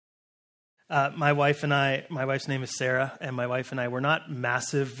My wife's name is Sarah, and my wife and I, we're not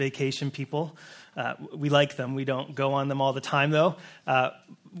massive vacation people. We like them. We don't go on them all the time, though.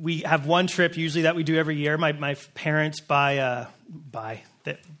 We have one trip usually that we do every year. My parents buy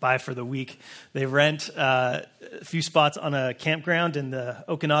for the week. They rent a few spots on a campground in the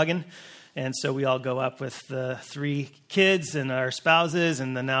Okanagan, and so we all go up with the 3 kids and our spouses,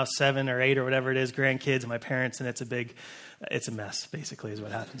 and the now 7 or 8 or whatever it is, grandkids and my parents, and it's a mess, basically, is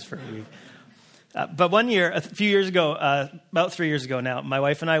what happens for a week. But one year, a few years ago, about 3 years ago now, my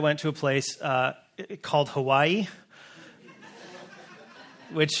wife and I went to a place called Hawaii,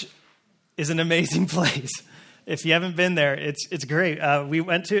 which is an amazing place. If you haven't been there, it's great. We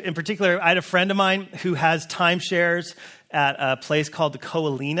went to, in particular, I had a friend of mine who has timeshares at a place called the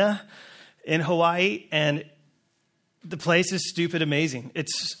Ko'olina in Hawaii, and the place is stupid amazing.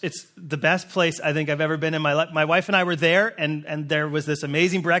 It's the best place I think I've ever been in my life. My wife and I were there, and there was this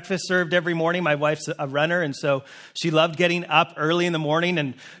amazing breakfast served every morning. My wife's a runner, and so she loved getting up early in the morning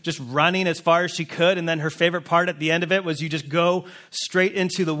and just running as far as she could. And then her favorite part at the end of it was you just go straight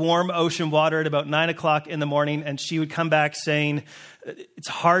into the warm ocean water at about 9 o'clock in the morning, and she would come back saying, "It's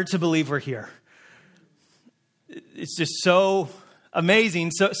hard to believe we're here." It's just so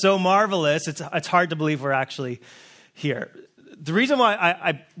amazing, so marvelous. It's hard to believe we're actually here. The reason why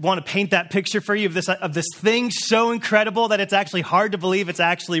I want to paint that picture for you of this thing so incredible that it's actually hard to believe it's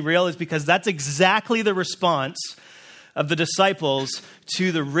actually real is because that's exactly the response of the disciples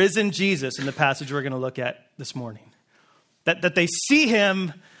to the risen Jesus in the passage we're going to look at this morning. That they see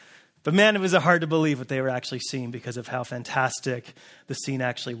him, but man, it was hard to believe what they were actually seeing because of how fantastic the scene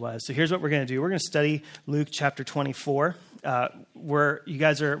actually was. So here's what we're going to do. We're going to study Luke chapter 24. We're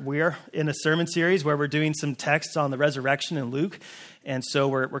in a sermon series where we're doing some texts on the resurrection in Luke. And so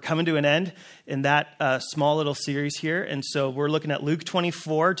we're coming to an end in that small little series here. And so we're looking at Luke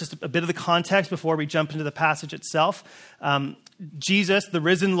 24, just a bit of the context before we jump into the passage itself. Jesus, the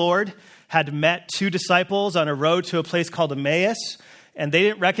risen Lord, had met 2 disciples on a road to a place called Emmaus. And they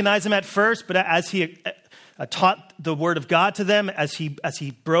didn't recognize him at first, but as he taught the word of God to them, as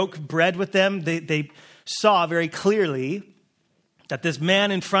he broke bread with them, they saw very clearly that this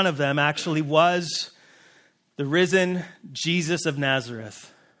man in front of them actually was the risen Jesus of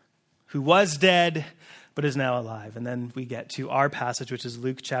Nazareth, who was dead but is now alive. And then we get to our passage, which is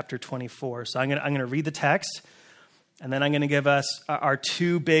Luke chapter 24. So I'm going to read the text, and then I'm going to give us our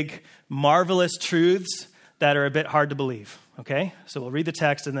 2 big marvelous truths that are a bit hard to believe. Okay? So we'll read the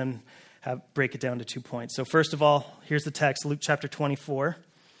text and then break it down to 2 points. So first of all, here's the text, Luke chapter 24,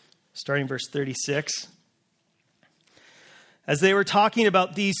 starting verse 36. As they were talking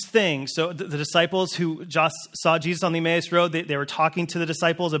about these things, so the disciples who just saw Jesus on the Emmaus Road, they were talking to the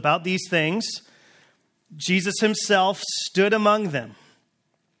disciples about these things. Jesus himself stood among them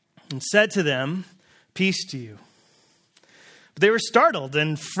and said to them, "Peace to you." But they were startled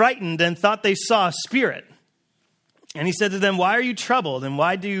and frightened and thought they saw a spirit. And he said to them, "Why are you troubled? And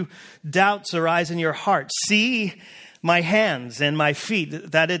why do doubts arise in your heart? See my hands and my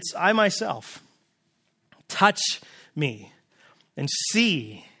feet, that it's I myself. Touch me and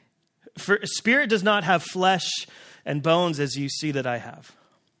see. For a spirit does not have flesh and bones as you see that I have."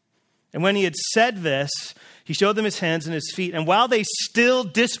 And when he had said this, he showed them his hands and his feet. And while they still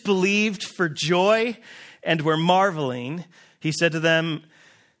disbelieved for joy and were marveling, he said to them,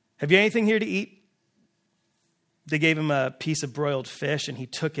 "Have you anything here to eat?" They gave him a piece of broiled fish, and he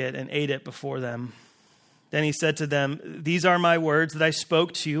took it and ate it before them. Then he said to them, "These are my words that I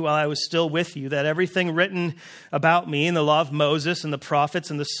spoke to you while I was still with you, that everything written about me in the law of Moses and the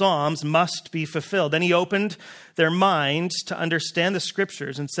prophets and the Psalms must be fulfilled." Then he opened their minds to understand the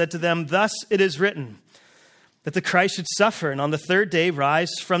scriptures and said to them, "Thus it is written, that the Christ should suffer and on the 3rd day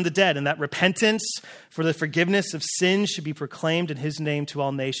rise from the dead, and that repentance for the forgiveness of sins should be proclaimed in his name to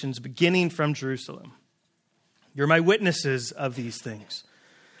all nations, beginning from Jerusalem. You're my witnesses of these things.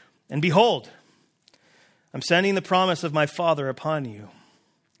 And behold, I'm sending the promise of my Father upon you.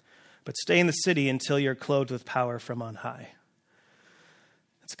 But stay in the city until you're clothed with power from on high."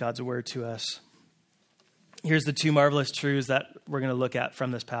 That's God's word to us. Here's the 2 marvelous truths that we're going to look at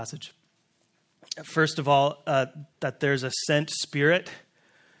from this passage. First of all, that there's a sent spirit.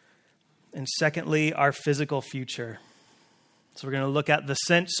 And secondly, our physical future. So we're going to look at the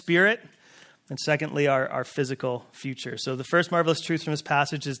sent spirit. And secondly, our physical future. So the first marvelous truth from this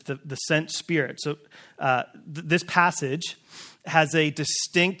passage is the sent spirit. So this passage has a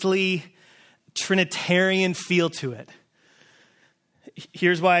distinctly Trinitarian feel to it.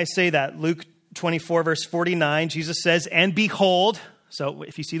 Here's why I say that. Luke 24, verse 49, Jesus says, "And behold." So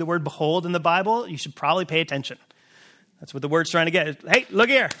if you see the word behold in the Bible, you should probably pay attention. That's what the word's trying to get. Hey, look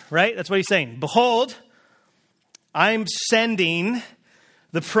here, right? That's what he's saying. Behold, I'm sending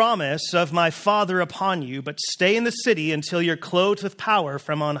the promise of my Father upon you, but stay in the city until you're clothed with power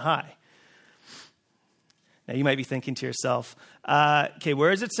from on high. Now, you might be thinking to yourself, okay,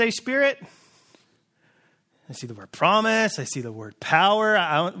 where does it say Spirit? I see the word promise. I see the word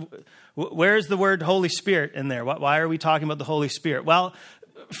power. Where's the word Holy Spirit in there? Why are we talking about the Holy Spirit? Well,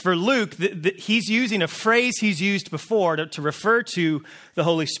 for Luke, he's using a phrase he's used before to refer to the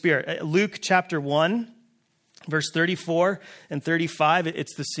Holy Spirit. Luke chapter 1, verse 34 and 35,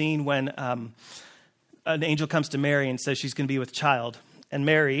 it's the scene when an angel comes to Mary and says she's going to be with child. And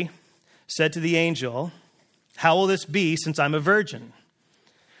Mary said to the angel, "How will this be since I'm a virgin?"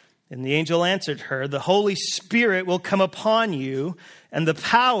 And the angel answered her, "The Holy Spirit will come upon you, and the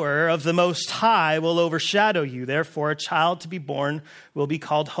power of the Most High will overshadow you. Therefore, a child to be born will be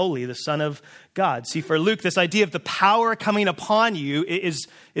called Holy, the Son of God." See, for Luke, this idea of the power coming upon you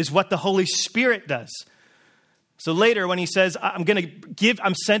is what the Holy Spirit does. So later, when he says, I'm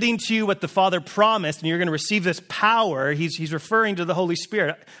sending to you what the Father promised, and you're going to receive this power, he's referring to the Holy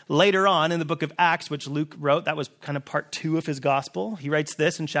Spirit. Later on in the book of Acts, which Luke wrote, that was kind of part 2 of his gospel. He writes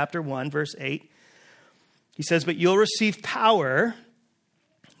this in chapter 1, verse 8. He says, "But you'll receive power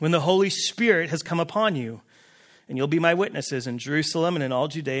when the Holy Spirit has come upon you, and you'll be my witnesses in Jerusalem and in all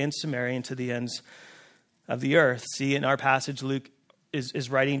Judea and Samaria and to the ends of the earth." See, in our passage, Luke is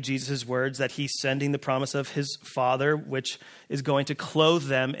writing Jesus' words that he's sending the promise of his Father, which is going to clothe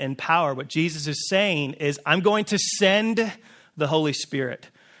them in power. What Jesus is saying is, I'm going to send the Holy Spirit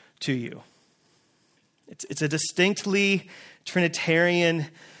to you. It's a distinctly Trinitarian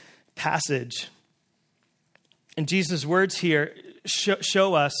passage. And Jesus' words here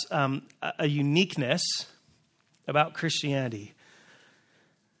show us a uniqueness about Christianity.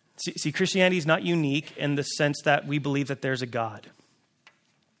 See, Christianity is not unique in the sense that we believe that there's a God.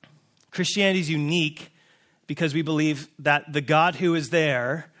 Christianity is unique because we believe that the God who is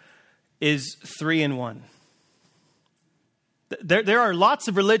there is 3 in 1. There are lots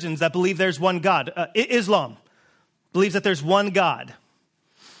of religions that believe there's one God. Islam believes that there's one God.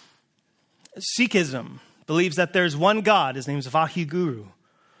 Sikhism believes that there's one God. His name is Vaheguru.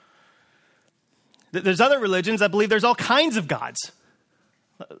 There's other religions that believe there's all kinds of gods.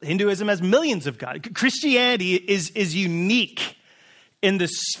 Hinduism has millions of gods. Christianity is unique in the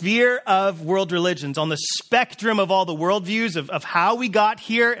sphere of world religions, on the spectrum of all the worldviews of how we got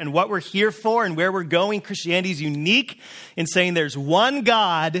here and what we're here for and where we're going. Christianity is unique in saying there's one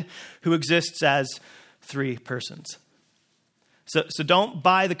God who exists as 3 persons. So don't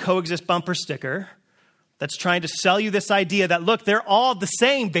buy the coexist bumper sticker that's trying to sell you this idea that, look, they're all the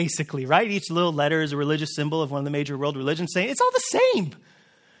same, basically, right? Each little letter is a religious symbol of one of the major world religions, saying it's all the same.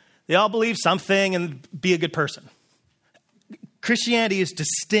 They all believe something and be a good person. Christianity is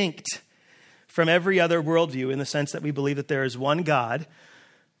distinct from every other worldview in the sense that we believe that there is one God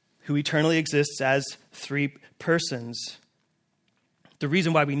who eternally exists as 3 persons. The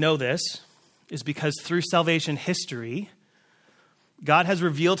reason why we know this is because through salvation history, God has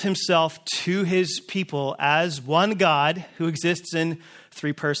revealed himself to his people as one God who exists in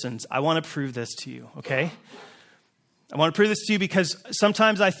 3 persons. I want to prove this to you, okay? I want to prove this to you because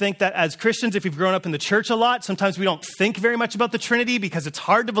sometimes I think that as Christians, if we've grown up in the church a lot, sometimes we don't think very much about the Trinity because it's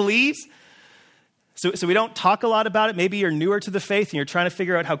hard to believe. So we don't talk a lot about it. Maybe you're newer to the faith and you're trying to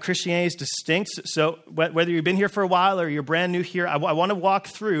figure out how Christianity is distinct. So whether you've been here for a while or you're brand new here, I want to walk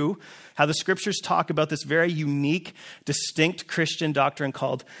through how the scriptures talk about this very unique, distinct Christian doctrine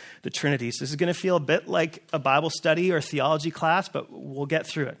called the Trinity. So this is going to feel a bit like a Bible study or theology class, but we'll get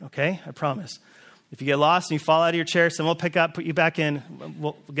through it, okay? I promise. If you get lost and you fall out of your chair, someone will pick up, put you back in.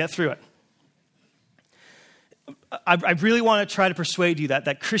 We'll get through it. I really want to try to persuade you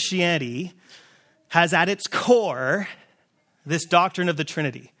that Christianity has at its core this doctrine of the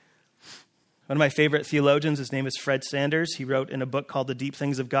Trinity. One of my favorite theologians, his name is Fred Sanders. He wrote in a book called The Deep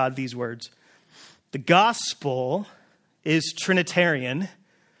Things of God these words: "The gospel is Trinitarian,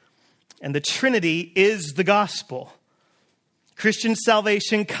 and the Trinity is the gospel. Christian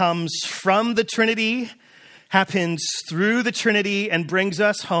salvation comes from the Trinity, happens through the Trinity, and brings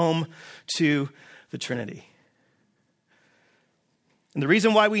us home to the Trinity." And the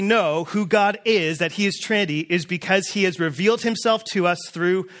reason why we know who God is, that he is Trinity, is because he has revealed himself to us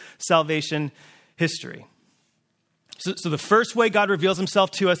through salvation history. So the first way God reveals himself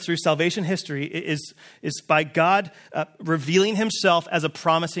to us through salvation history is by God revealing himself as a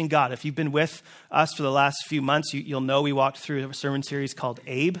promising God. If you've been with us for the last few months, you'll know we walked through a sermon series called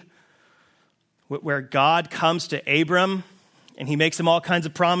Abe, where God comes to Abram And he makes him all kinds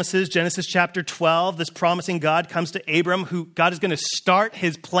of promises. Genesis chapter 12, this promising God comes to Abram, who God is going to start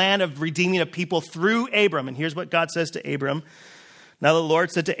his plan of redeeming a people through Abram. And here's what God says to Abram. Now the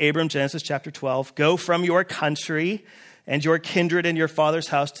Lord said to Abram, Genesis chapter 12, go from your country and your kindred and your father's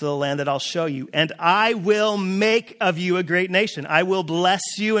house to the land that I'll show you. And I will make of you a great nation. I will bless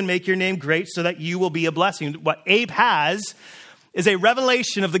you and make your name great so that you will be a blessing. What Abe has is a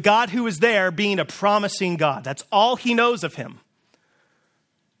revelation of the God who is there being a promising God. That's all he knows of him.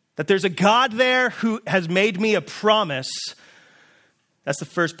 That there's a God there who has made me a promise. That's the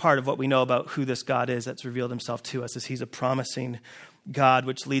first part of what we know about who this God is that's revealed himself to us, is he's a promising God,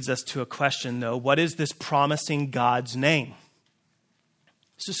 which leads us to a question, though. What is this promising God's name?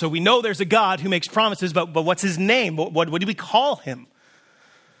 So we know there's a God who makes promises, but what's his name? What do we call him?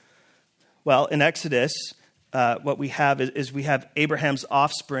 Well, in Exodus, what we have is we have Abraham's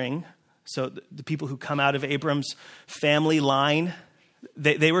offspring. So the people who come out of Abram's family line,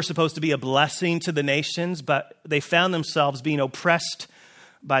 they were supposed to be a blessing to the nations, but they found themselves being oppressed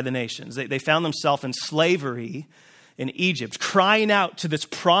by the nations. They found themselves in slavery in Egypt, crying out to this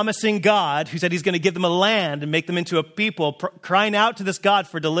promising God who said he's going to give them a land and make them into a people, crying out to this God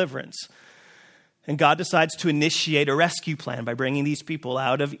for deliverance. And God decides to initiate a rescue plan by bringing these people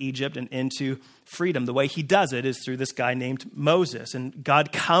out of Egypt and into freedom. The way he does it is through this guy named Moses. And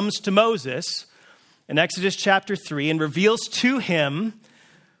God comes to Moses in Exodus chapter 3 and reveals to him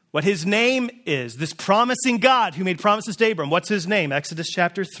what his name is. This promising God who made promises to Abram. What's his name? Exodus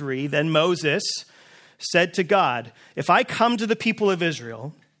chapter 3. Then Moses said to God, if I come to the people of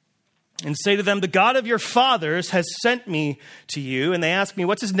Israel and say to them, the God of your fathers has sent me to you, and they ask me,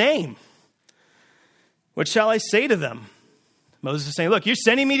 what's his name? What shall I say to them? Moses is saying, look, you're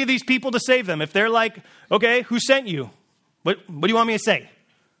sending me to these people to save them. If they're like, okay, who sent you? What do you want me to say?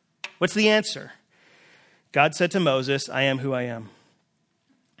 What's the answer? God said to Moses, I am who I am.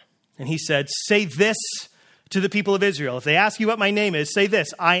 And he said, say this to the people of Israel. If they ask you what my name is, say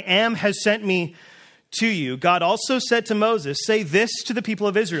this, I am has sent me to you. God also said to Moses, say this to the people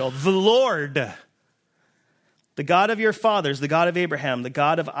of Israel, the Lord, the God of your fathers, the God of Abraham, the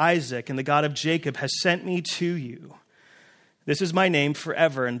God of Isaac, and the God of Jacob has sent me to you. This is my name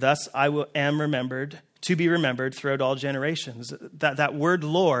forever, and thus I am remembered, to be remembered throughout all generations. That word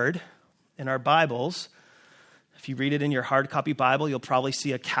Lord in our Bibles, if you read it in your hard copy Bible, you'll probably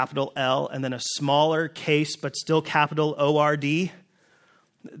see a capital L and then a smaller case, but still capital O-R-D.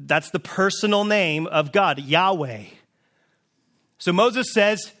 That's the personal name of God, Yahweh. So Moses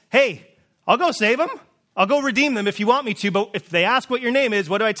says, hey, I'll go save them. I'll go redeem them if you want me to. But if they ask what your name is,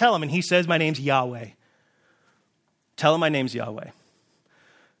 what do I tell them? And he says, my name's Yahweh. Tell them my name's Yahweh.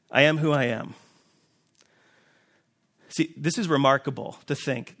 I am who I am. See, this is remarkable to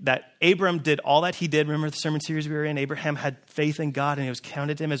think that Abram did all that he did. Remember the sermon series we were in? Abraham had faith in God and it was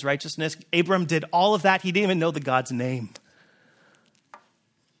counted to him as righteousness. Abram did all of that. He didn't even know the God's name.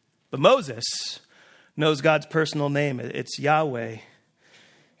 But Moses knows God's personal name. It's Yahweh.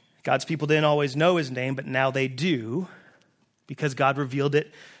 God's people didn't always know his name, but now they do because God revealed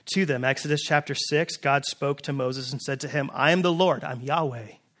it to them. Exodus chapter 6, God spoke to Moses and said to him, I am the Lord, I'm Yahweh.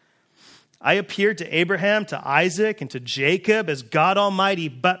 I appeared to Abraham, to Isaac, and to Jacob as God Almighty,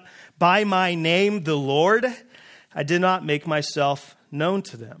 but by my name, the Lord, I did not make myself known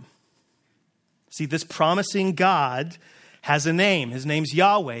to them. See, this promising God has a name. His name's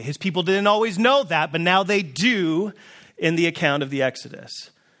Yahweh. His people didn't always know that, but now they do in the account of the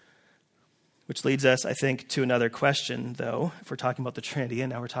Exodus. Which leads us, I think, to another question, though. If we're talking about the Trinity,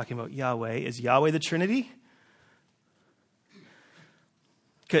 and now we're talking about Yahweh, is Yahweh the Trinity?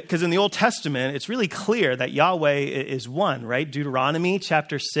 Because in the Old Testament, it's really clear that Yahweh is one, right? Deuteronomy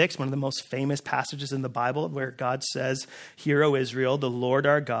chapter 6, one of the most famous passages in the Bible, where God says, Hear, O Israel, the Lord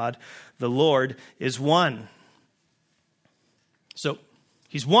our God, the Lord is one. So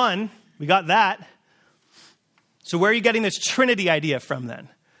he's one. We got that. So where are you getting this Trinity idea from then?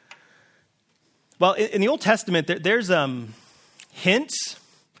 Well, in the Old Testament, there's hints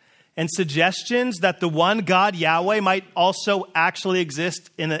and suggestions that the one God, Yahweh, might also actually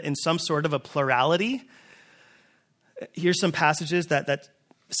exist in some sort of a plurality. Here's some passages that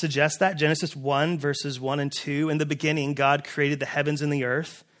suggest that. Genesis 1, verses 1 and 2. In the beginning, God created the heavens and the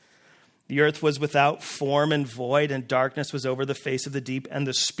earth. The earth was without form and void, and darkness was over the face of the deep, and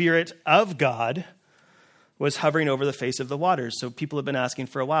the Spirit of God was hovering over the face of the waters. So people have been asking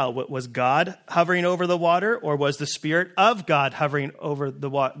for a while, was God hovering over the water, or was the Spirit of God hovering over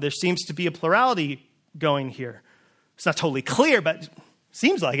the water? There seems to be a plurality going here. It's not totally clear, but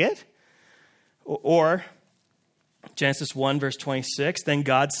seems like it. Or Genesis 1, verse 26, then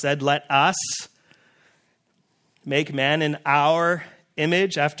God said, let us Make man in our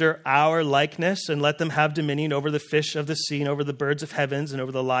image, after our likeness, and let them have dominion over the fish of the sea, and over the birds of heavens, and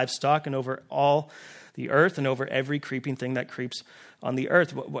over the livestock, and over all the earth, and over every creeping thing that creeps on the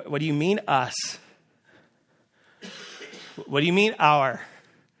earth. What do you mean, us? What do you mean, our?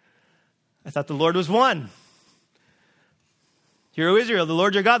 I thought the Lord was one. Hear, O Israel, the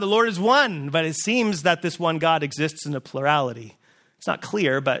Lord your God, the Lord is one. But it seems that this one God exists in a plurality. It's not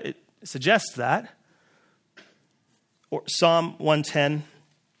clear, but it suggests that. Or Psalm 110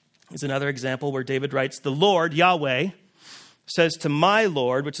 is another example where David writes, the Lord, Yahweh, says to my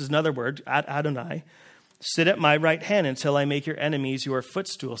Lord, which is another word, Adonai, sit at my right hand until I make your enemies your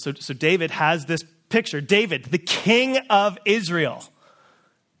footstool. So David has this picture. David, the king of Israel,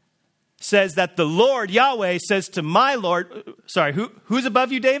 says that the Lord, Yahweh, says to my Lord, who's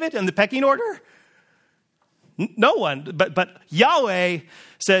above you, David, in the pecking order? No one, but Yahweh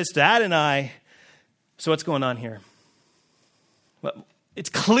says to Adonai. So what's going on here? Well, it's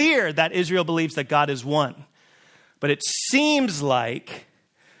clear that Israel believes that God is one, but it seems like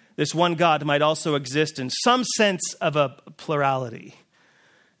this one God might also exist in some sense of a plurality.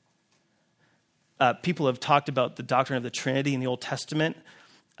 People have talked about the doctrine of the Trinity in the Old Testament,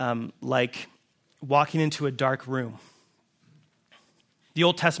 like walking into a dark room. The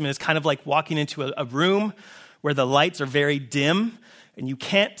Old Testament is kind of like walking into a room where the lights are very dim and you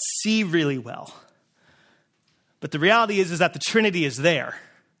can't see really well. But the reality is that the Trinity is there.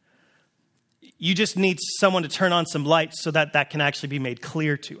 You just need someone to turn on some lights so that that can actually be made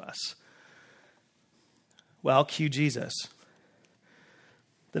clear to us. Well, cue Jesus.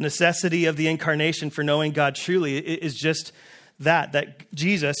 The necessity of the incarnation for knowing God truly is just that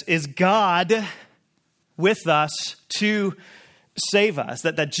Jesus is God with us to save us.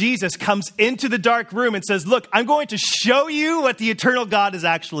 That Jesus comes into the dark room and says, look, I'm going to show you what the eternal God is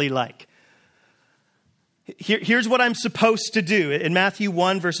actually like. Here's what I'm supposed to do. In Matthew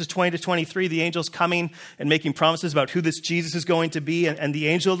 1, verses 20 to 23, the angel's coming and making promises about who this Jesus is going to be. And the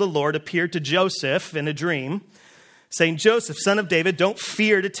angel of the Lord appeared to Joseph in a dream, saying, Joseph, son of David, don't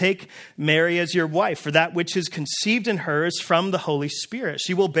fear to take Mary as your wife, for that which is conceived in her is from the Holy Spirit.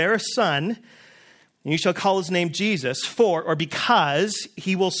 She will bear a son, and you shall call his name Jesus, because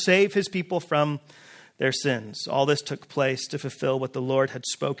he will save his people from their sins. All this took place to fulfill what the Lord had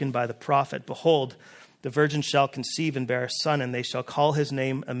spoken by the prophet. Behold, the virgin shall conceive and bear a son, and they shall call his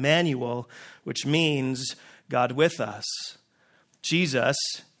name Emmanuel, which means God with us. Jesus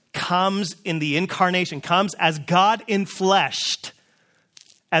comes in the incarnation, comes as God infleshed,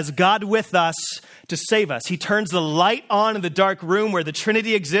 as God with us to save us. He turns the light on in the dark room where the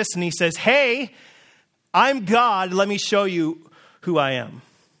Trinity exists, and he says, hey, I'm God. Let me show you who I am.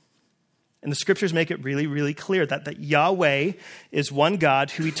 And the scriptures make it really, really clear that Yahweh is one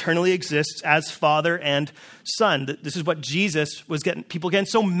God who eternally exists as Father and Son. This is what Jesus was people getting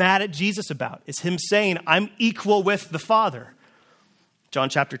so mad at Jesus about, is him saying, I'm equal with the Father. John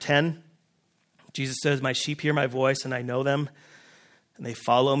chapter 10, Jesus says, my sheep hear my voice and I know them and they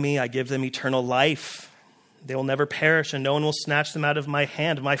follow me. I give them eternal life. They will never perish and no one will snatch them out of my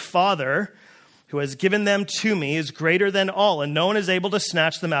hand. My Father, who has given them to me, is greater than all, and no one is able to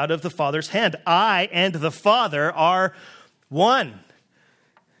snatch them out of the Father's hand. I and the Father are one.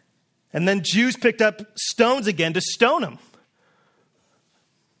 And then Jews picked up stones again to stone him.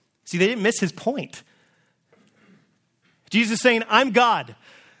 See, they didn't miss his point. Jesus is saying, I'm God.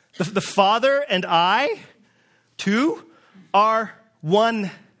 The Father and I, too, are one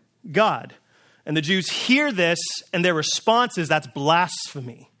God. And the Jews hear this, and their response is, that's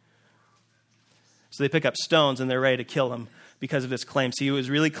blasphemy. So they pick up stones and they're ready to kill him because of this claim. See, it was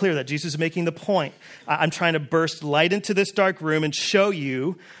really clear that Jesus is making the point. I'm trying to burst light into this dark room and show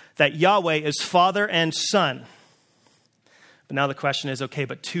you that Yahweh is Father and Son. But now the question is, okay,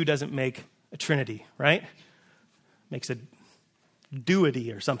 but two doesn't make a Trinity, right? Makes a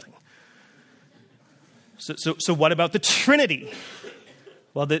duity or something. So what about the Trinity?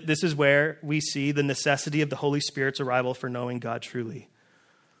 Well, this is where we see the necessity of the Holy Spirit's arrival for knowing God truly.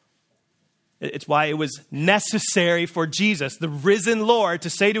 It's why it was necessary for Jesus, the risen Lord, to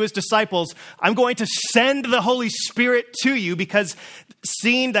say to his disciples, I'm going to send the Holy Spirit to you, because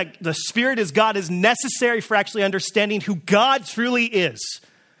seeing that the Spirit is God is necessary for actually understanding who God truly is.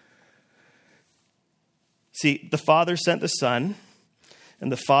 See, the Father sent the Son,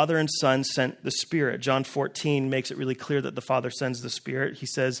 and the Father and Son sent the Spirit. John 14 makes it really clear that the Father sends the Spirit. He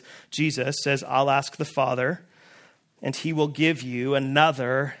says, Jesus says, I'll ask the Father, and he will give you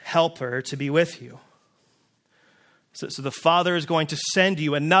another helper to be with you. So the Father is going to send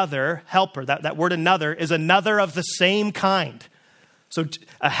you another helper. That word another is another of the same kind. So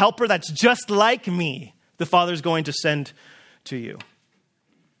a helper that's just like me. the Father's going to send to you.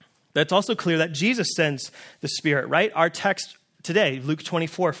 But it's also clear that Jesus sends the Spirit, right? Our text today, Luke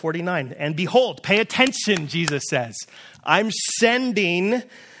 24:49. And behold, pay attention, Jesus says, I'm sending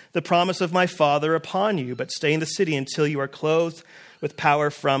the promise of my Father upon you, but stay in the city until you are clothed with power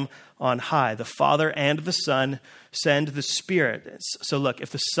from on high. The Father and the Son send the Spirit. So look,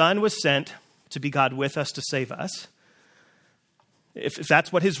 if the Son was sent to be God with us to save us, if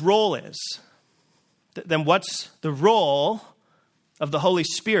that's what his role is, then what's the role of the Holy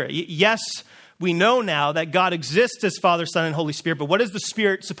Spirit? Yes, we know now that God exists as Father, Son, and Holy Spirit, but what is the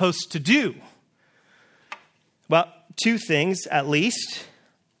Spirit supposed to do? Well, two things at least.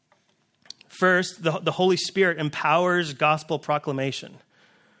 First, the Holy Spirit empowers gospel proclamation.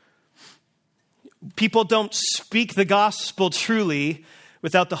 People don't speak the gospel truly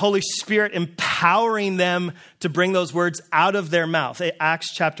without the Holy Spirit empowering them to bring those words out of their mouth.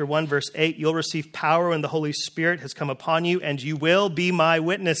 Acts chapter 1, verse 8, you'll receive power when the Holy Spirit has come upon you, and you will be my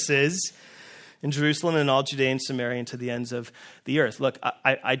witnesses in Jerusalem and all Judea and Samaria and to the ends of the earth. Look,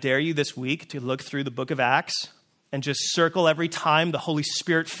 I dare you this week to look through the book of Acts and just circle every time the Holy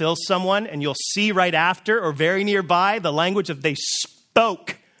Spirit fills someone, and you'll see right after or very nearby the language of they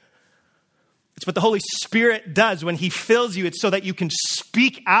spoke. It's what the Holy Spirit does when he fills you. It's so that you can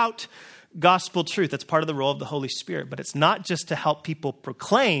speak out gospel truth. That's part of the role of the Holy Spirit. But it's not just to help people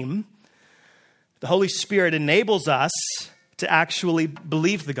proclaim. The Holy Spirit enables us to actually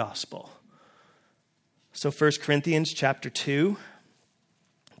believe the gospel. So 1 Corinthians chapter 2,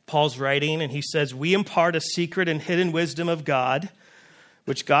 Paul's writing and he says, we impart a secret and hidden wisdom of God,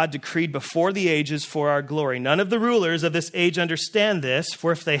 which God decreed before the ages for our glory. None of the rulers of this age understand this,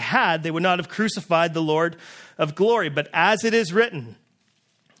 for if they had, they would not have crucified the Lord of glory. But as it is written,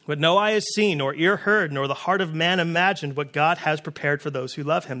 what no eye has seen, nor ear heard, nor the heart of man imagined, what God has prepared for those who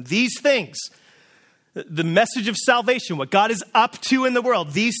love him. These things, the message of salvation, what God is up to in the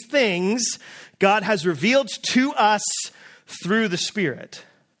world, these things God has revealed to us through the Spirit.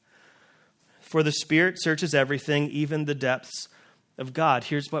 For the Spirit searches everything, even the depths of God.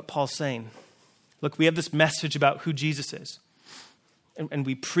 Here's what Paul's saying. Look, we have this message about who Jesus is. And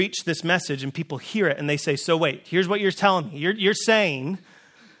we preach this message and people hear it and they say, so wait, here's what you're telling me. You're saying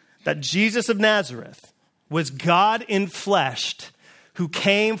that Jesus of Nazareth was God infleshed who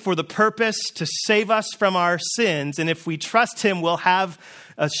came for the purpose to save us from our sins. And if we trust him, we'll have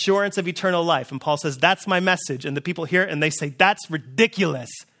assurance of eternal life. And Paul says, that's my message. And the people hear it and they say, that's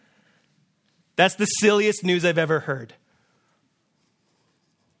ridiculous. That's the silliest news I've ever heard.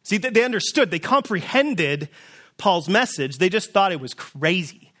 See, they understood, they comprehended Paul's message. They just thought it was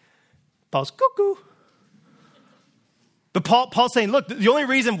crazy. Paul's cuckoo. But Paul's saying, look, the only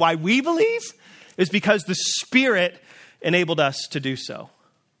reason why we believe is because the Spirit enabled us to do so.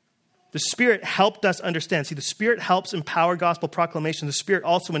 The Spirit helped us understand. See, the Spirit helps empower gospel proclamation. The Spirit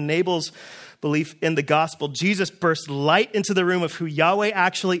also enables belief in the gospel. Jesus bursts light into the room of who Yahweh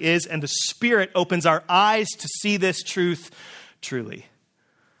actually is, and the Spirit opens our eyes to see this truth truly.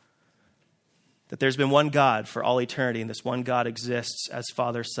 That there's been one God for all eternity, and this one God exists as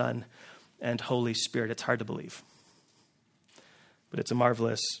Father, Son, and Holy Spirit. It's hard to believe, but it's a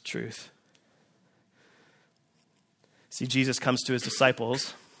marvelous truth. See, Jesus comes to his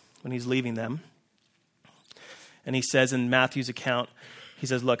disciples when he's leaving them, and he says in Matthew's account, he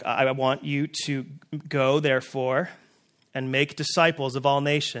says, look, I want you to go, therefore, and make disciples of all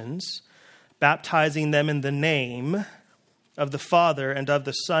nations, baptizing them in the name of the Father and of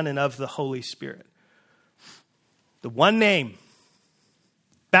the Son and of the Holy Spirit. The one name.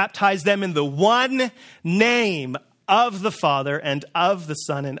 Baptize them in the one name of the Father and of the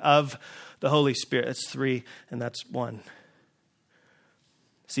Son and of the Holy Spirit. That's three and that's one.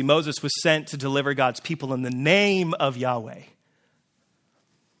 See, Moses was sent to deliver God's people in the name of Yahweh.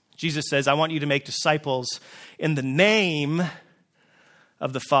 Jesus says, I want you to make disciples in the name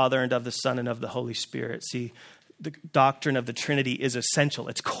of the Father and of the Son and of the Holy Spirit. See, the doctrine of the Trinity is essential.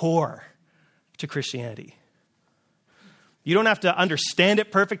 It's core to Christianity. You don't have to understand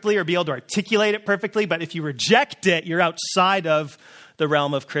it perfectly or be able to articulate it perfectly, but if you reject it, you're outside of the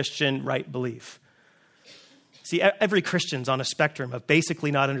realm of Christian right belief. See, every Christian's on a spectrum of basically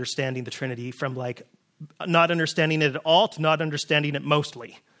not understanding the Trinity, from like not understanding it at all to not understanding it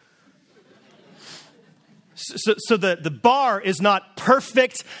mostly. So the bar is not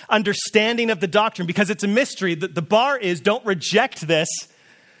perfect understanding of the doctrine because it's a mystery. The bar is don't reject this,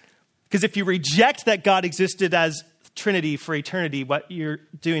 because if you reject that God existed as Trinity for eternity, what you're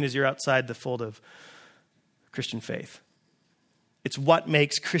doing is you're outside the fold of Christian faith. It's what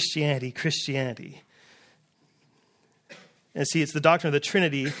makes Christianity Christianity. And see, it's the doctrine of the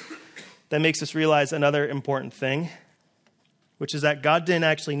Trinity that makes us realize another important thing, which is that God didn't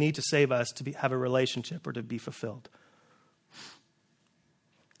actually need to save us to have a relationship or to be fulfilled.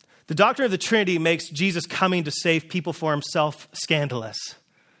 The doctrine of the Trinity makes Jesus coming to save people for himself scandalous.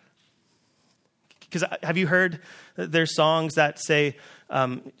 Because have you heard there's songs that say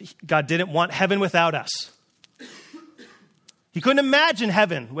God didn't want heaven without us? He couldn't imagine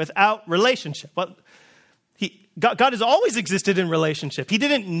heaven without relationship. Well, God has always existed in relationship. He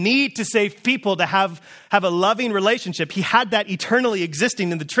didn't need to save people to have a loving relationship. He had that eternally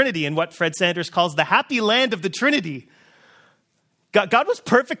existing in the Trinity, in what Fred Sanders calls the happy land of the Trinity. God was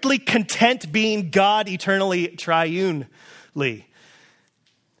perfectly content being God eternally triunely.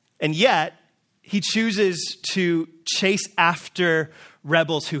 And yet, he chooses to chase after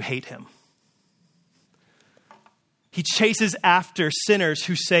rebels who hate him. He chases after sinners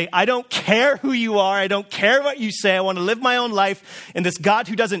who say, I don't care who you are. I don't care what you say. I want to live my own life. And this God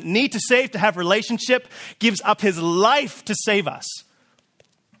who doesn't need to save to have relationship gives up his life to save us.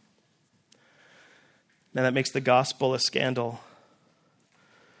 And that makes the gospel a scandal.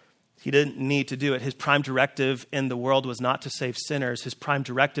 He didn't need to do it. His prime directive in the world was not to save sinners. His prime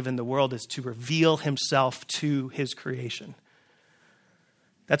directive in the world is to reveal himself to his creation.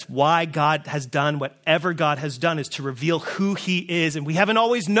 That's why God has done whatever God has done, is to reveal who he is. And we haven't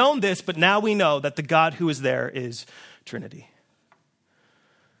always known this, but now we know that the God who is there is Trinity.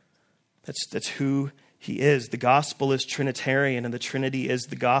 That's who he is. The gospel is Trinitarian, and the Trinity is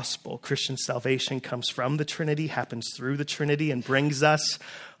the gospel. Christian salvation comes from the Trinity, happens through the Trinity, and brings us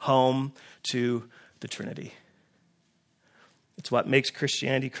home to the Trinity. It's what makes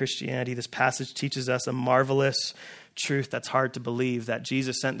Christianity Christianity. This passage teaches us a marvelous truth that's hard to believe, that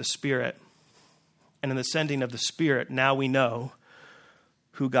Jesus sent the Spirit. And in the sending of the Spirit, now we know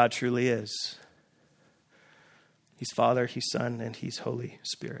who God truly is. He's Father, he's Son, and he's Holy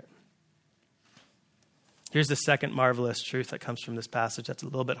Spirit. Here's the second marvelous truth that comes from this passage that's a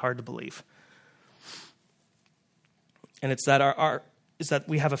little bit hard to believe. And it's that that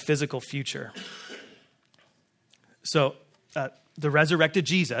we have a physical future. So the resurrected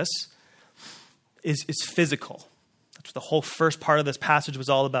Jesus is physical. That's what the whole first part of this passage was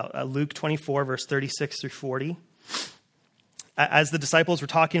all about. Luke 24, verse 36 through 40. As the disciples were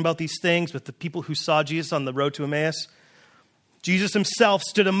talking about these things with the people who saw Jesus on the road to Emmaus, Jesus himself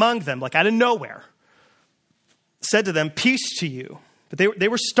stood among them, like out of nowhere, said to them, "Peace to you." But they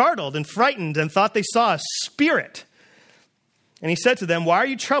were startled and frightened and thought they saw a spirit. And he said to them, "Why are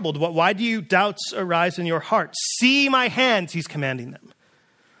you troubled? Why do you doubts arise in your heart? See my hands," he's commanding them,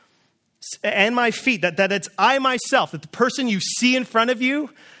 "and my feet, that it's I myself," that the person you see in front of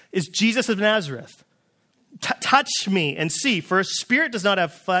you is Jesus of Nazareth. Touch me and see, for a spirit does not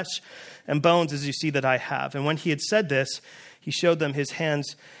have flesh and bones as you see that I have. And when he had said this, he showed them his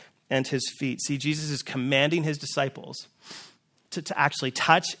hands and his feet. See, Jesus is commanding his disciples to actually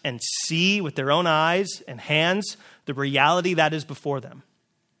touch and see with their own eyes and hands the reality that is before them.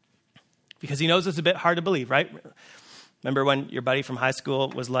 Because he knows it's a bit hard to believe, right? Remember when your buddy from high school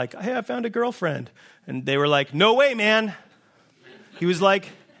was like, "Hey, I found a girlfriend." And they were like, "No way, man." He was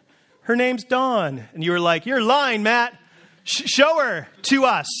like, "Her name's Dawn." And you were like, "You're lying, Matt. Show her to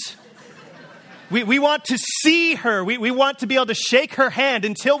us. We want to see her. We want to be able to shake her hand.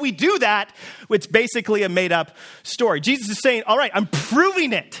 Until we do that, it's basically a made-up story." Jesus is saying, all right, I'm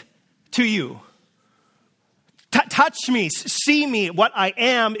proving it to you. Touch me, see me. What I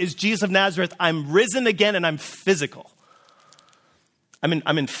am is Jesus of Nazareth. I'm risen again, and I'm physical.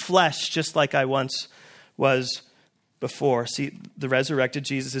 I'm in flesh, just like I once was before. See, the resurrected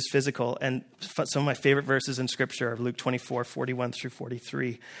Jesus is physical. And some of my favorite verses in Scripture are Luke 24, 41 through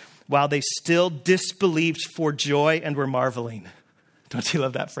 43. While they still disbelieved for joy and were marveling. Don't you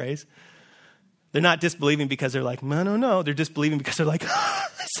love that phrase? They're not disbelieving because they're like, no. They're disbelieving because they're like,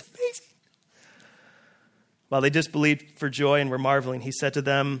 that's amazing. While they disbelieved for joy and were marveling, he said to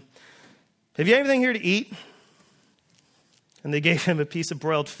them, "Have you anything here to eat?" And they gave him a piece of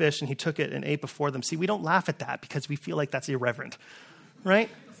broiled fish, and he took it and ate before them. See, we don't laugh at that because we feel like that's irreverent, right?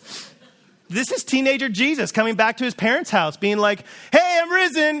 This is teenager Jesus coming back to his parents' house being like, "Hey, I'm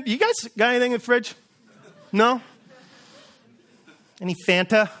risen. You guys got anything in the fridge? No? Any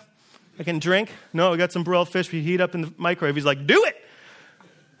Fanta I can drink? No, we got some broiled fish we heat up in the microwave." He's like, "Do it."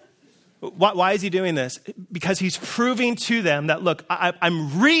 Why is he doing this? Because he's proving to them that, look,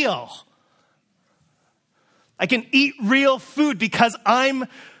 I'm real. I can eat real food because I'm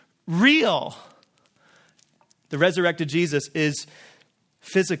real. The resurrected Jesus is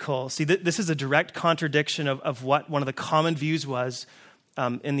physical. See, this is a direct contradiction of what one of the common views was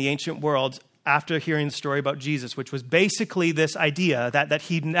in the ancient world after hearing the story about Jesus, which was basically this idea that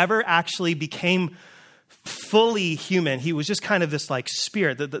he never actually became fully human. He was just kind of this like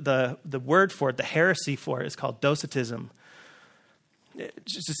spirit. The word for it, the heresy for it, is called docetism.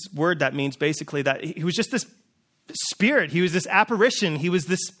 It's just this word that means basically that he was just this spirit. He was this apparition. He was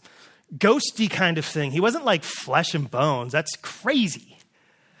this ghosty kind of thing. He wasn't like flesh and bones. That's crazy.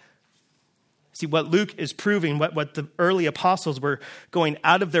 See, what Luke is proving, what the early apostles were going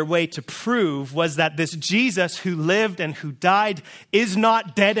out of their way to prove, was that this Jesus who lived and who died is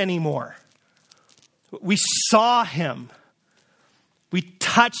not dead anymore. We saw him. We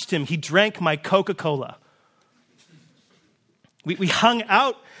touched him. He drank my Coca-Cola. We hung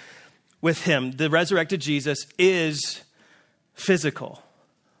out with him. The resurrected Jesus is physical.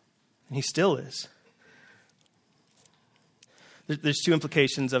 And he still is. There's two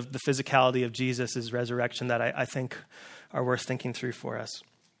implications of the physicality of Jesus' resurrection that I think are worth thinking through for us.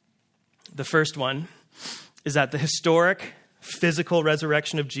 The first one is that the historic physical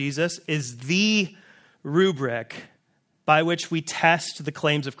resurrection of Jesus is the rubric by which we test the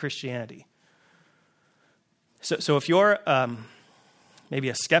claims of Christianity. So if you're maybe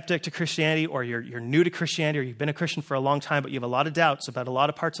a skeptic to Christianity, or you're new to Christianity, or you've been a Christian for a long time, but you have a lot of doubts about a lot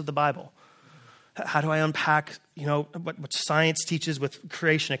of parts of the Bible. How do I unpack, what science teaches with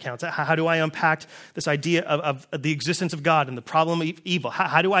creation accounts? How do I unpack this idea of the existence of God and the problem of evil?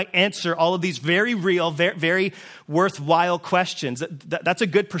 How do I answer all of these very real, very, very worthwhile questions? That's a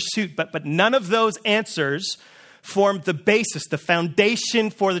good pursuit, but none of those answers form the basis, the foundation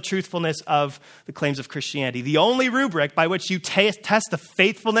for the truthfulness of the claims of Christianity. The only rubric by which you test the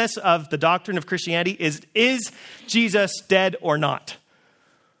faithfulness of the doctrine of Christianity is Jesus dead or not?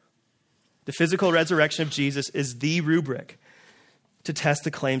 The physical resurrection of Jesus is the rubric to test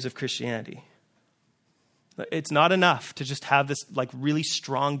the claims of Christianity. It's not enough to just have this like really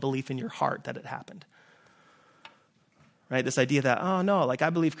strong belief in your heart that it happened. Right? This idea that, oh no, like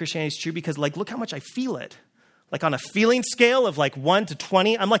I believe Christianity is true because like look how much I feel it. Like on a feeling scale of like 1 to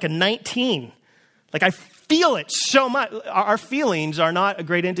 20, I'm like a 19. Like I feel it so much. Our feelings are not a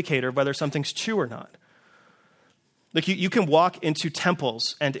great indicator of whether something's true or not. Like you can walk into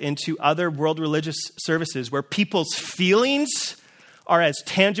temples and into other world religious services where people's feelings are as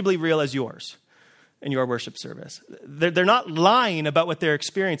tangibly real as yours in your worship service. They're not lying about what they're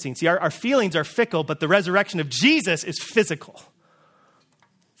experiencing. See, our feelings are fickle, but the resurrection of Jesus is physical.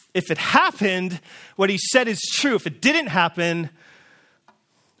 If it happened, what he said is true. If it didn't happen,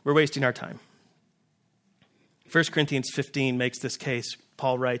 we're wasting our time. 1 Corinthians 15 makes this case.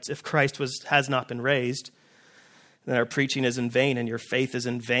 Paul writes, if Christ has not been raised, then our preaching is in vain and your faith is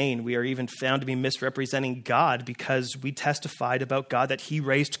in vain. We are even found to be misrepresenting God because we testified about God that he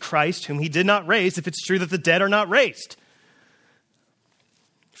raised Christ, whom he did not raise, if it's true that the dead are not raised.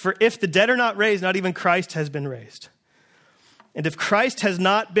 For if the dead are not raised, not even Christ has been raised. And if Christ has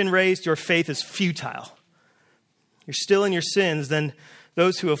not been raised, your faith is futile. You're still in your sins, then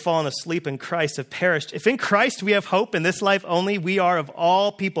those who have fallen asleep in Christ have perished. If in Christ we have hope in this life only, we are of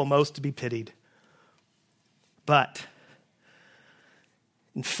all people most to be pitied. But,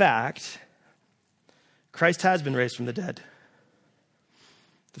 in fact, Christ has been raised from the dead,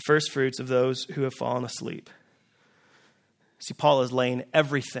 the first fruits of those who have fallen asleep. See, Paul is laying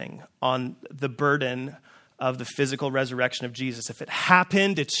everything on the burden of the physical resurrection of Jesus. If it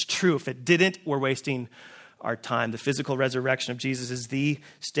happened, it's true. If it didn't, we're wasting our time. The physical resurrection of Jesus is the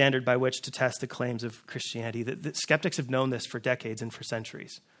standard by which to test the claims of Christianity. The skeptics have known this for decades and for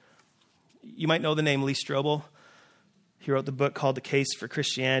centuries. You might know the name Lee Strobel. He wrote the book called The Case for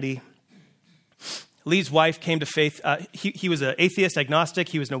Christianity. Lee's wife came to faith. He was an atheist agnostic.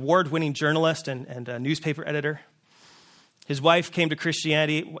 He was an award-winning journalist and a newspaper editor. His wife came to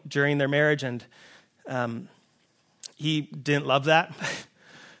Christianity during their marriage, and he didn't love that.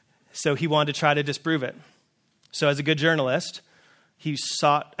 So he wanted to try to disprove it. So as a good journalist, he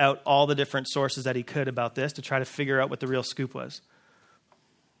sought out all the different sources that he could about this to try to figure out what the real scoop was.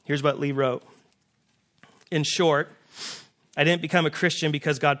 Here's what Lee wrote. In short, I didn't become a Christian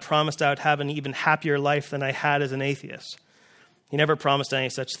because God promised I would have an even happier life than I had as an atheist. He never promised any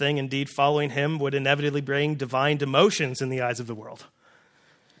such thing. Indeed, following him would inevitably bring divine demotions in the eyes of the world.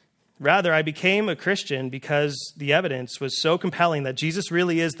 Rather, I became a Christian because the evidence was so compelling that Jesus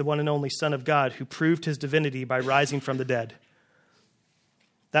really is the one and only Son of God who proved his divinity by rising from the dead.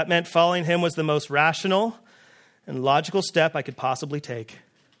 That meant following him was the most rational and logical step I could possibly take.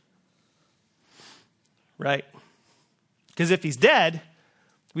 Right? Because if he's dead,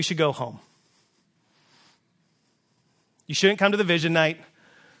 we should go home. You shouldn't come to the vision night.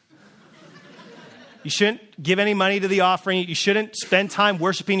 You shouldn't give any money to the offering. You shouldn't spend time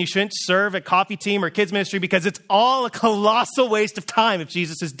worshiping. You shouldn't serve at coffee team or kids ministry because it's all a colossal waste of time if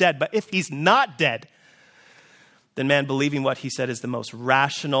Jesus is dead. But if he's not dead, then man, believing what he said is the most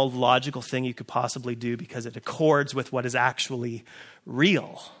rational, logical thing you could possibly do because it accords with what is actually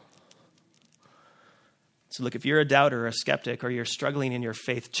real. So look, if you're a doubter or a skeptic or you're struggling in your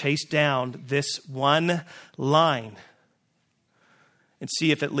faith, chase down this one line and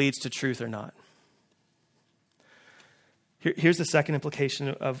see if it leads to truth or not. Here's the second implication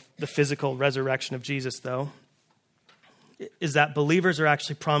of the physical resurrection of Jesus, though, is that believers are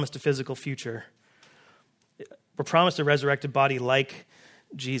actually promised a physical future. We're promised a resurrected body like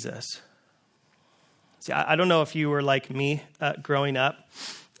Jesus. See, I don't know if you were like me growing up.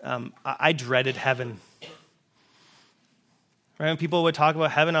 I dreaded heaven. Right? When people would talk about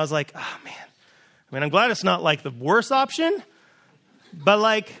heaven, I was like, oh, man. I mean, I'm glad it's not like the worst option, but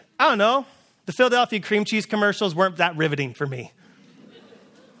like, I don't know. The Philadelphia cream cheese commercials weren't that riveting for me.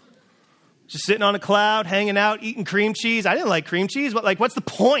 Just sitting on a cloud, hanging out, eating cream cheese. I didn't like cream cheese, but like, what's the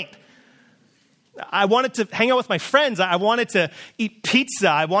point? I wanted to hang out with my friends. I wanted to eat pizza.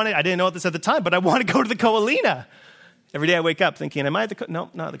 I didn't know this at the time, but I wanted to go to the Coalina. Every day I wake up thinking, am I at the,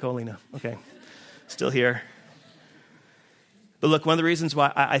 no, not the Coalina. Okay, still here. But look, one of the reasons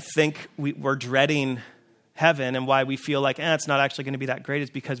why I think we're dreading heaven and why we feel like it's not actually going to be that great is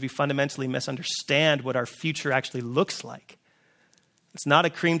because we fundamentally misunderstand what our future actually looks like. It's not a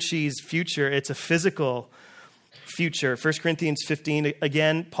cream cheese future. It's a physical future. 1 Corinthians 15,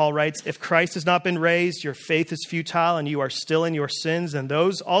 again, Paul writes, if Christ has not been raised, your faith is futile and you are still in your sins, and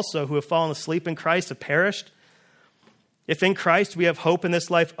those also who have fallen asleep in Christ have perished. If in Christ we have hope in this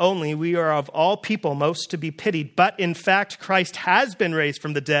life only, we are of all people most to be pitied. But in fact, Christ has been raised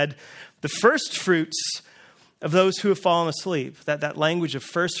from the dead, the first fruits of those who have fallen asleep. That language of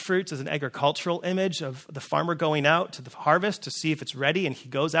first fruits is an agricultural image of the farmer going out to the harvest to see if it's ready, and he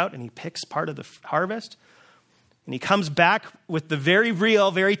goes out and he picks part of the harvest. And he comes back with the very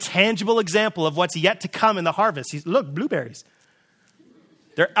real, very tangible example of what's yet to come in the harvest. Look, blueberries.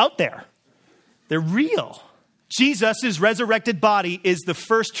 They're out there. They're real. Jesus' resurrected body is the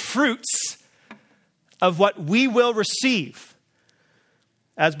first fruits of what we will receive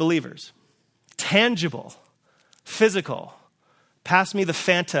as believers. Tangible, physical, pass me the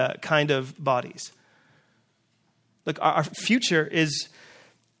Fanta kind of bodies. Look, our future is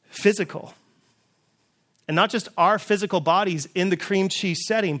physical. And not just our physical bodies in the cream cheese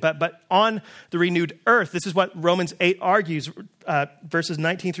setting, but on the renewed earth. This is what Romans 8 argues, verses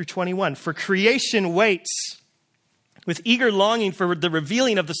 19 through 21. For creation waits with eager longing for the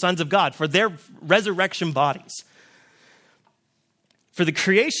revealing of the sons of God, for their resurrection bodies. For the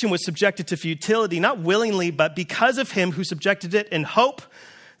creation was subjected to futility, not willingly, but because of him who subjected it, in hope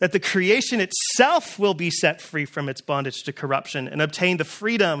that the creation itself will be set free from its bondage to corruption and obtain the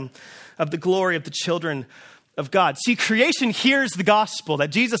freedom of the glory of the children of God. See, creation hears the gospel that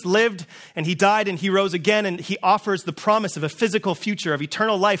Jesus lived and he died and he rose again, and he offers the promise of a physical future of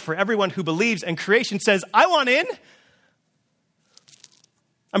eternal life for everyone who believes. And creation says, I want in.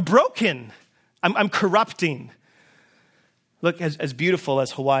 I'm broken. I'm corrupting. Look, as beautiful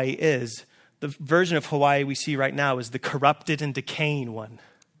as Hawaii is, the version of Hawaii we see right now is the corrupted and decaying one.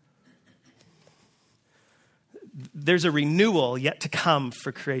 There's a renewal yet to come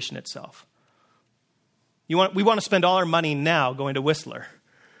for creation itself. We want to spend all our money now going to Whistler.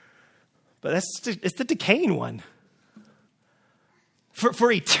 But it's the decaying one.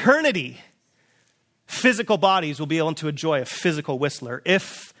 For eternity, physical bodies will be able to enjoy a physical Whistler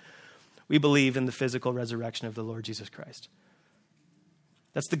if we believe in the physical resurrection of the Lord Jesus Christ.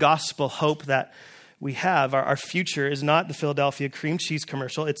 That's the gospel hope that we have. Our future is not the Philadelphia cream cheese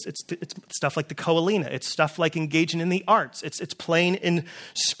commercial. It's stuff like the Coalina. It's stuff like engaging in the arts. It's playing in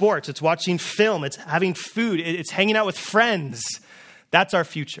sports. It's watching film. It's having food. It's hanging out with friends. That's our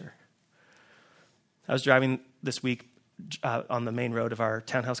future. I was driving this week on the main road of our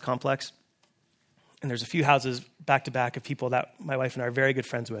townhouse complex, and there's a few houses back to back of people that my wife and I are very good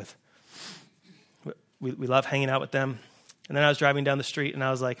friends with. We love hanging out with them. And then I was driving down the street and I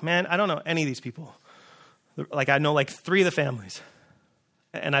was like, man, I don't know any of these people. Like, I know like 3 of the families.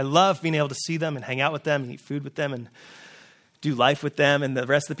 And I love being able to see them and hang out with them and eat food with them and do life with them. And the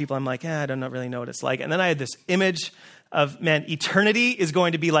rest of the people, I'm like, I don't really know what it's like. And then I had this image of, man, eternity is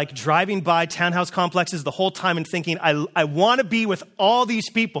going to be like driving by townhouse complexes the whole time and thinking, I want to be with all these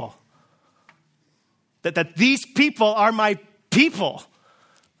people. That these people are my people.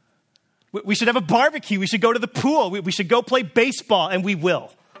 We should have a barbecue. We should go to the pool. We should go play baseball, and we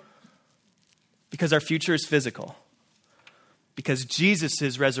will. Because our future is physical. Because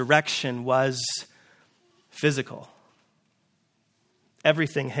Jesus' resurrection was physical.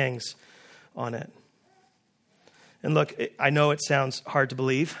 Everything hangs on it. And look, I know it sounds hard to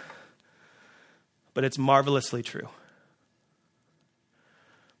believe, but it's marvelously true.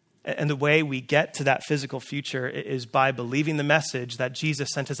 And the way we get to that physical future is by believing the message that Jesus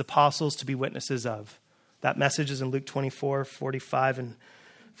sent his apostles to be witnesses of. That message is in Luke 24, 45, and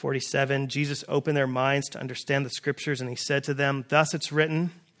 47. Jesus opened their minds to understand the scriptures, and he said to them, "Thus it's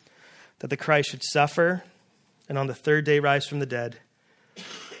written that the Christ should suffer and on the third day rise from the dead,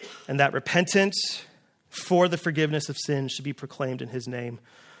 and that repentance for the forgiveness of sins should be proclaimed in his name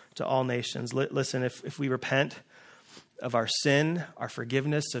to all nations." Listen, if we repent of our sin, our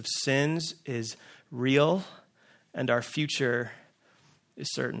forgiveness of sins is real, and our future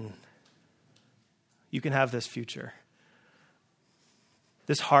is certain. You can have this future.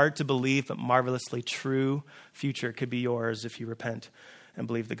 This hard to believe but marvelously true future could be yours if you repent and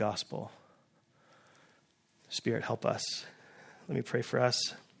believe the gospel. Spirit, help us. Let me pray for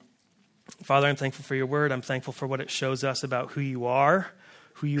us. Father, I'm thankful for your word. I'm thankful for what it shows us about who you are,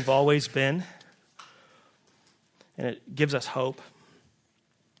 who you've always been. And it gives us hope.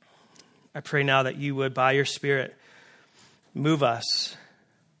 I pray now that you would, by your Spirit, move us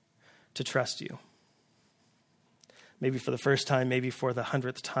to trust you. Maybe for the first time, maybe for the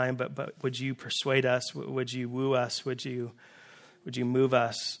 100th time, but would you persuade us? Would you woo us? Would you move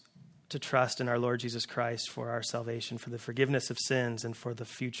us to trust in our Lord Jesus Christ for our salvation, for the forgiveness of sins, and for the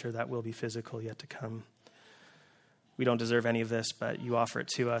future that will be physical yet to come? We don't deserve any of this, but you offer it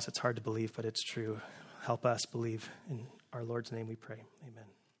to us. It's hard to believe, but it's true. Help us believe. In our Lord's name we pray.